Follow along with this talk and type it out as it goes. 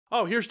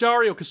Oh, here's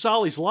Dario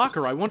Casali's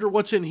locker. I wonder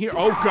what's in here.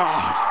 Oh,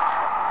 God.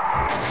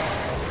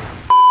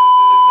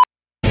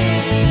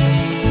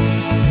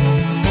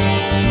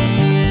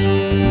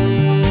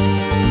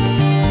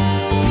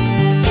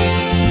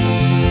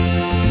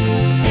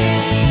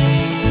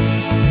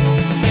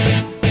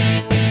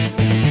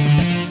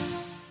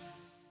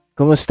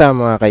 Kumusta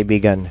mga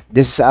kaibigan?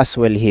 This is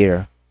Aswell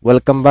here.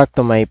 Welcome back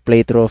to my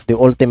playthrough of the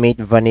Ultimate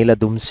Vanilla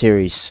Doom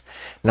series.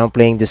 Now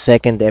playing the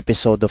second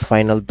episode of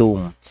Final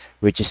Doom,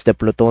 which is the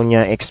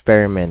Plutonia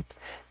experiment.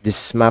 This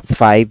is map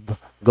 5,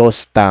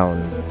 Ghost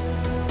Town.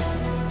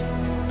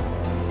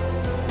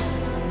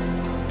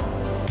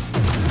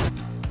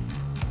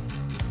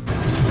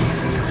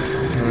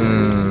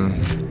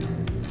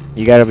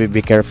 You gotta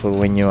be careful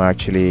when you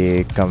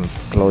actually come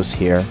close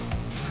here.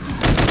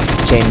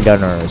 Chain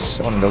gunners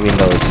on the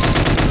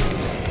windows.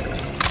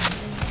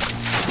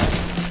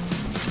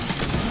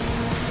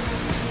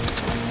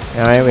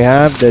 Alright, we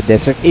have the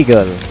Desert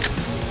Eagle.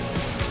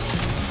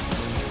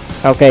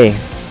 Okay.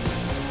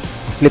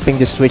 Flipping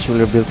the switch will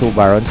reveal 2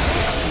 barons.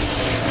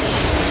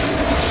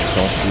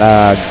 Don't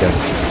lag.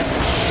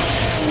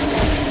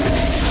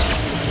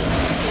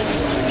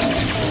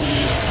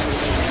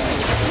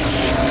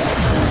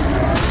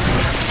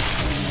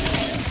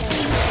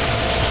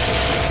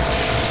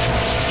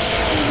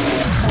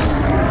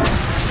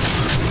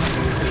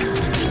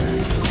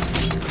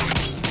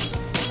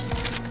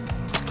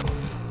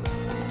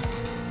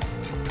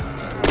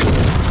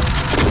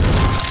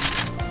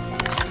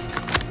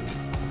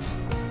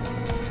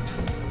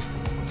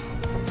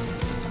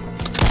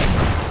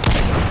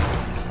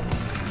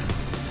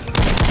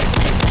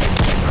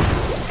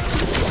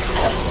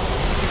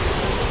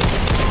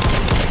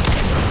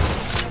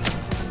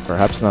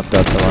 Perhaps not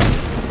that one.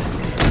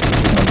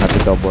 We don't have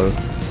to double.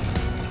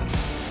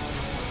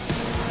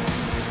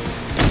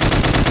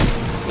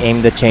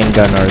 Aim the chain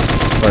gunners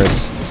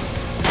first.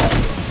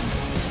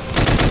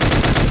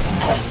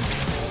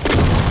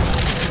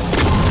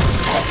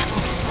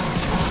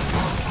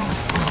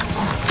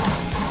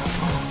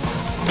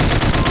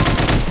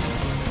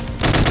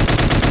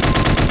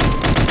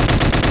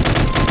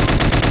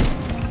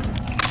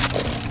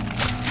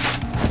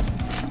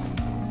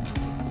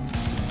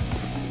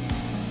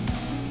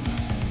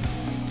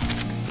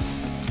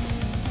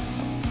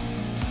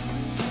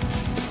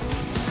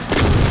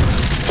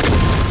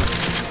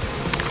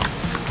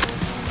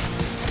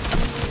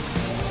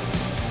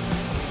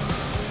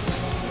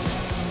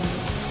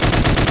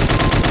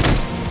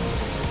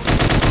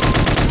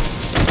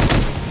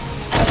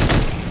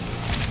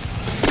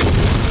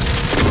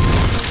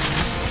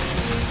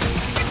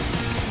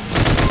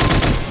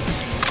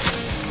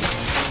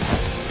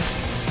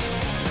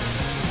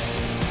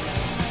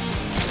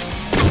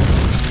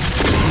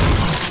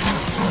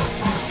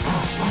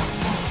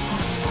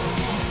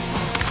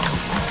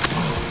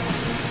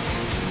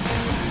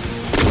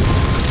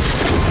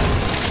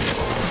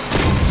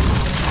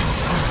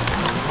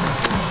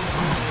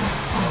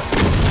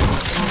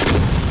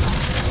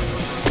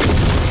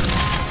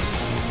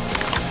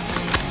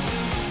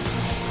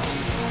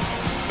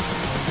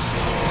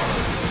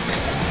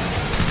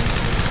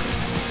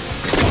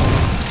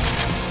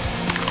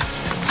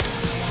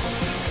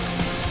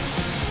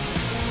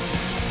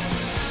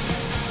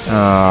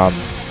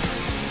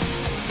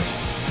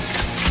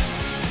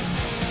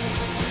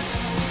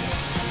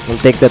 We'll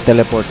take the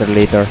teleporter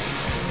later.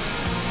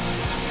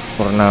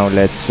 For now,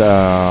 let's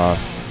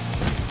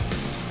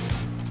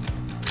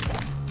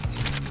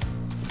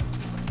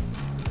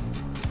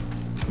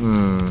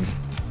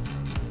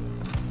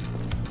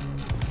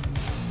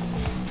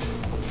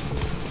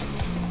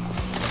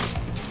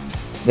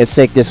let's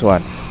take this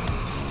one.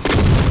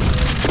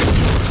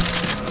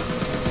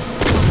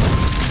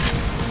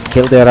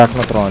 Kill the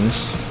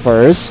Arachnotrons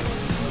first.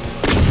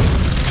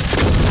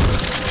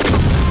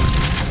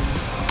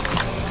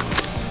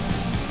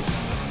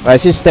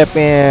 As you step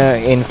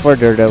in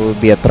further, there will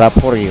be a trap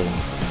for you.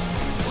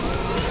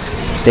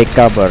 Take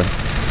cover.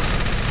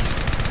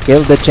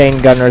 Kill the chain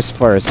gunners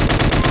first.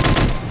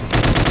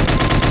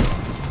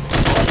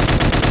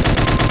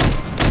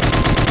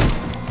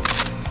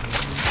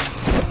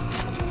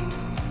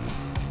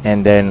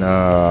 And then,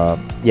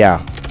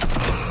 yeah.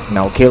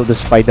 Now kill the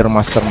spider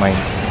mastermind.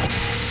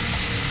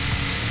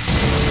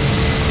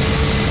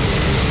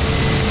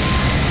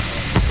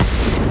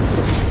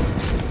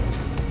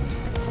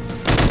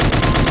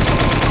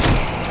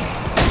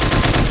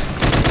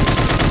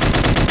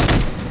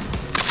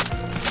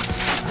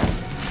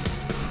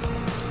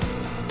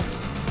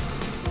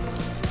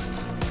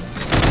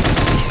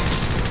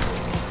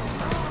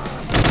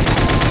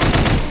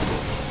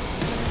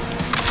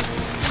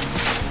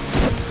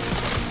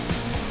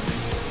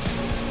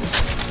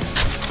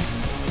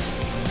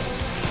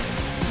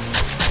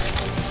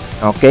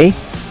 Okay.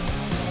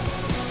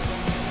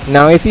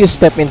 Now, if you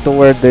step into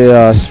where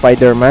the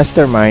spider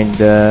mastermind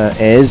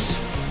is,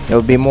 there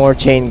will be more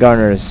chain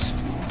gunners.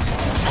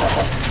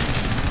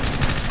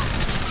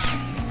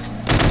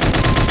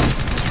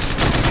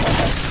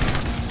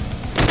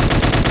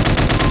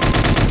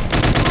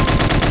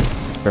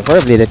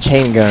 Preferably the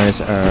chain gunners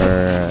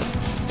are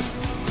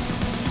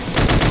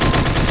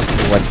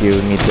what you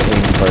need to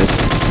aim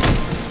first.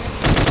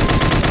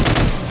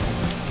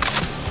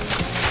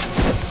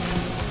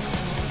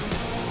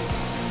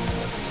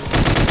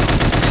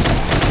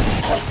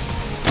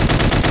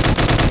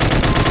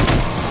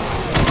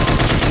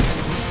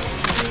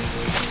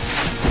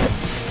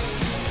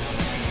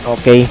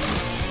 Okay.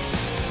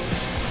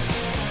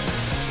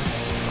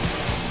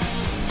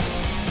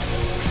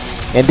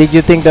 And did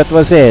you think that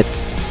was it?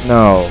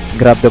 No.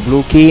 Grab the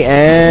blue key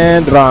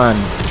and run.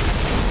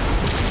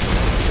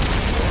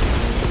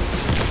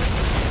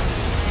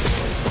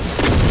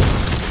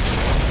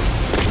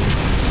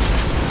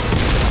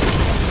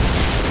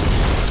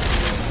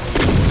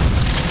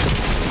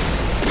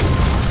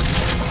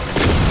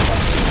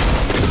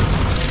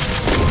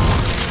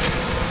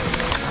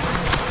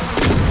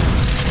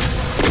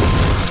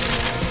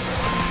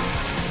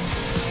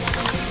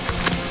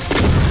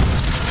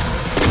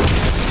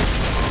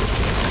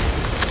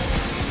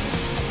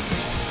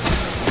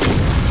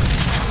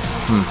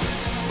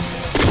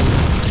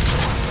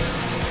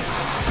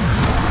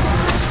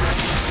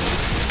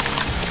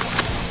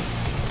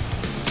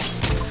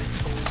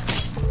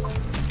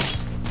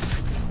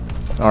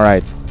 All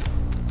right.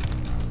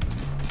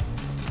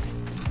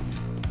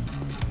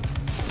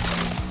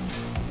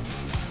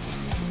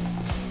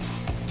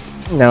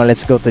 Now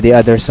let's go to the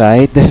other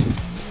side.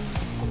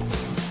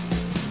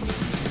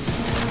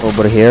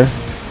 Over here.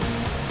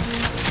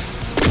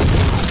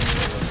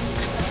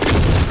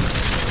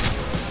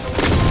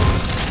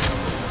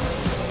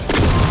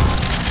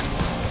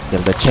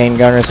 Kill the chain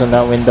gunners on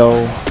that window.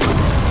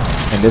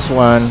 And this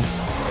one.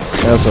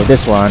 And also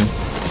this one.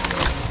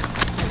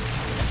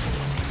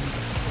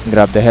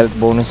 Grab the health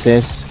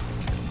bonuses.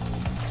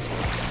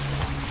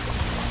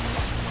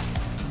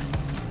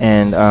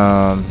 And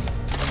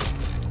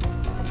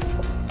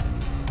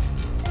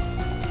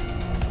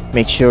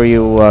make sure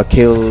you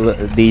kill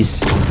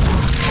these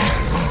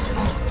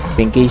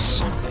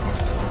pinkies.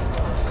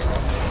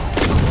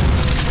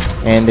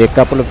 And a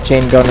couple of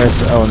chain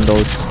gunners on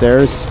those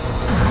stairs.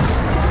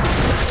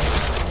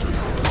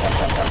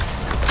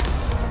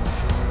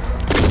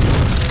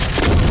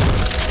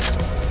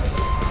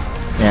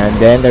 And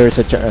then there is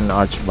an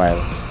archvile,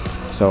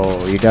 so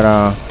you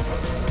gotta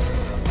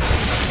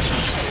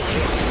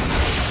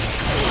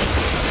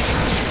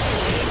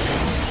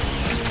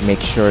make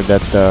sure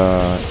that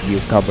you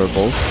cover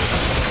both.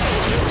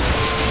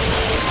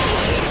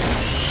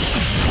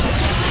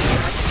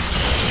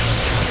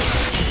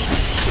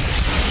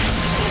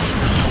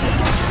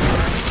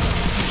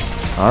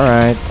 All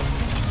right.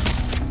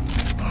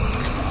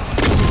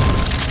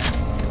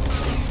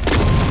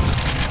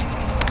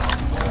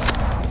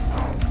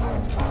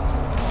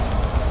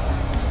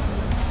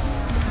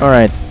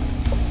 Alright,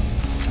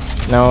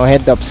 now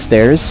head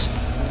upstairs,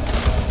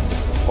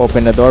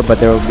 open the door, but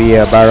there will be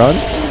a Baron,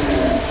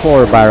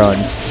 4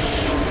 Barons.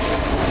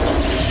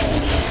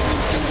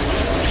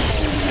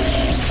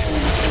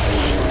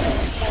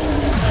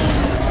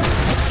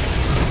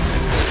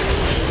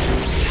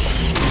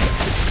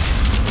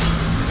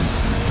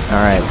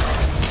 Alright.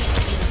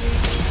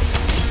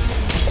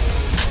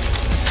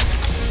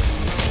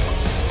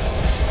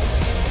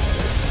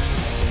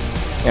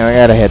 Now I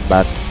gotta head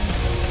back.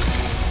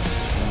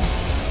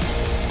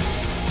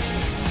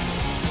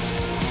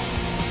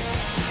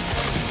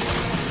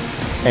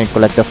 And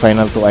collect the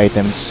final 2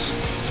 items.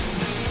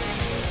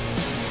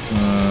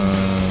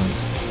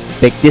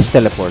 Take this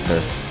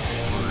teleporter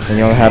and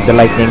you'll have the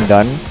lightning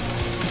gun,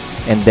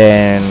 and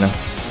then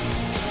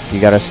you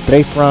gotta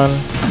strafe run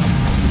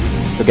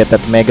to get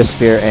that mega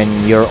spear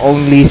and your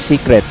only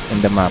secret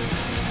in the map.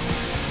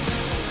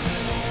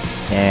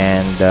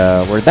 And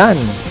we're done.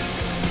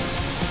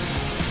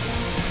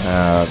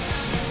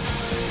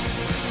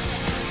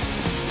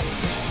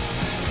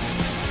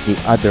 The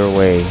other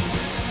way.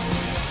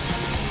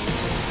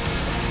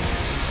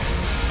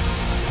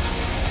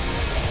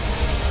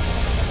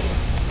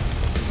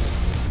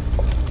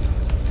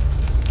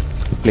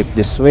 Flip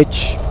the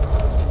switch,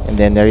 and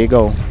then there you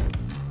go.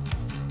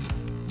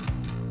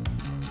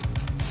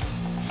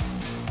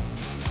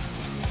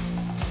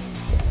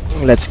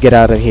 Let's get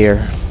out of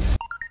here.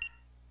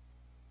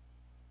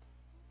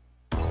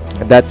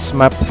 That's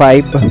map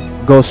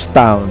 5, Ghost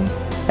Town.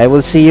 I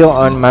will see you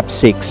on map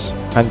 6.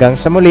 Hanggang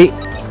sa muli,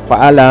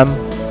 paalam.